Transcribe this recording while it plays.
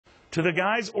to the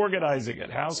guys organizing it,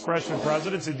 House freshman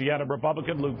presidents, Indiana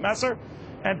Republican Luke Messer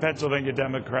and Pennsylvania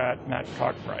Democrat Matt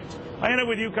Cartwright. I end it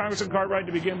with you, Congressman Cartwright,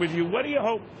 to begin with you. What do you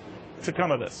hope to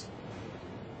come of this?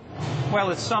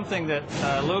 Well, it's something that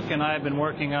Luke and I have been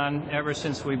working on ever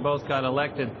since we both got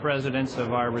elected presidents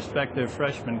of our respective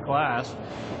freshman class,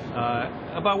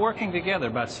 about working together,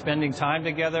 about spending time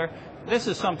together. This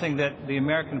is something that the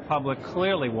American public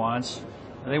clearly wants.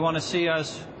 They want to see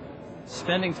us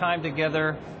spending time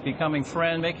together, becoming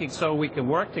friends, making so we can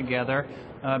work together,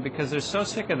 because they're so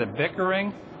sick of the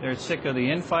bickering, they're sick of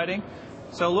the infighting.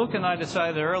 So Luke and I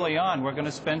decided early on we're going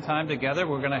to spend time together.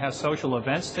 We're going to have social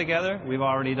events together. We've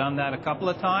already done that a couple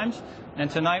of times. And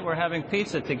tonight we're having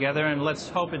pizza together, and let's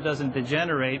hope it doesn't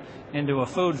degenerate into a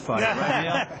food fight. Right,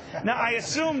 Neil? Now, I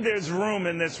assume there's room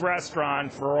in this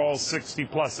restaurant for all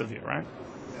 60-plus of you, right?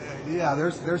 Yeah,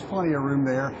 there's plenty of room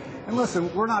there. And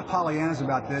listen, we're not Pollyannas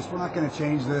about this. We're not going to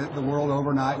change the world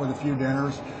overnight with a few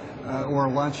dinners or a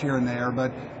lunch here and there.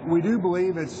 But we do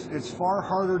believe it's far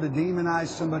harder to demonize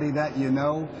somebody that you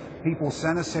know. People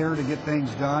sent us here to get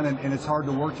things done, and it's hard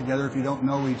to work together if you don't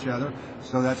know each other.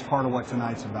 So that's part of what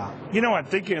tonight's about. You know, I'm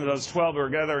thinking of those 12 who are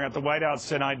gathering at the White House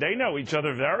tonight. They know each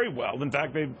other very well. In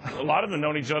fact, a lot of them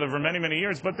known each other for many, many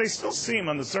years, but they still seem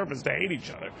on the surface to hate each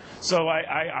other. So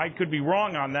I could be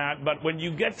wrong on that, but when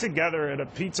you get together at a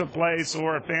pizza place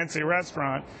or a fancy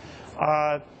restaurant,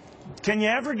 can you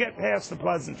ever get past the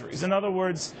pleasantries? In other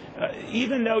words,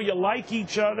 even though you like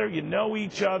each other, you know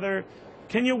each other,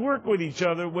 can you work with each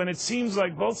other when it seems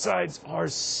like both sides are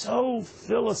so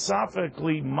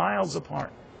philosophically miles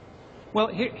apart? Well,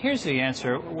 here's the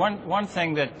answer. One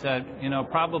thing that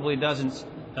probably doesn't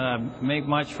make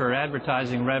much for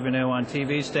advertising revenue on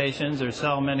TV stations or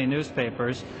sell many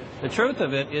newspapers. The truth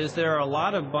of it is there are a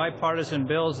lot of bipartisan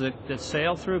bills that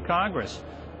sail through Congress.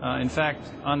 In fact,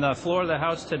 on the floor of the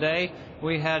House today,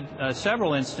 we had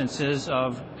several instances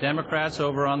of Democrats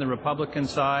over on the Republican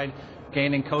side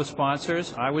gaining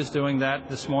co-sponsors. I was doing that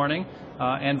this morning,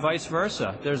 and vice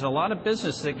versa. There's a lot of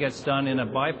business that gets done in a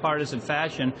bipartisan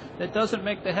fashion that doesn't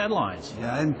make the headlines.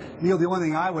 Yeah, and Neil, the only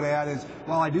thing I would add is,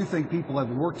 while I do think people have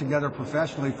worked together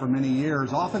professionally for many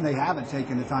years, often they haven't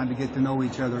taken the time to get to know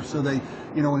each other. So they,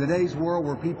 in today's world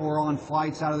where people are on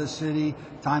flights out of the city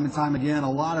time and time again,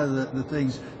 a lot of the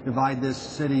things divide this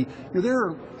city. There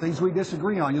are things we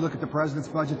disagree on. You look at the president's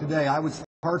budget today. I would say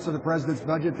parts of the president's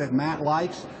budget that Matt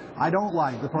likes, I don't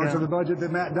like. The parts of the budget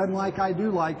that Matt doesn't like, I do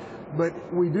like. But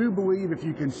we do believe if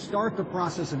you can start the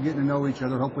process of getting to know each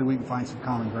other, hopefully we can find some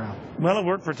common ground. Well, it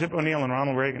worked for Tip O'Neill and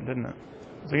Ronald Reagan, didn't it?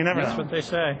 So you never know. That's what they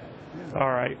say. All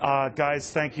right.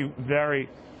 Guys, thank you very,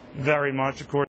 very much. Of course.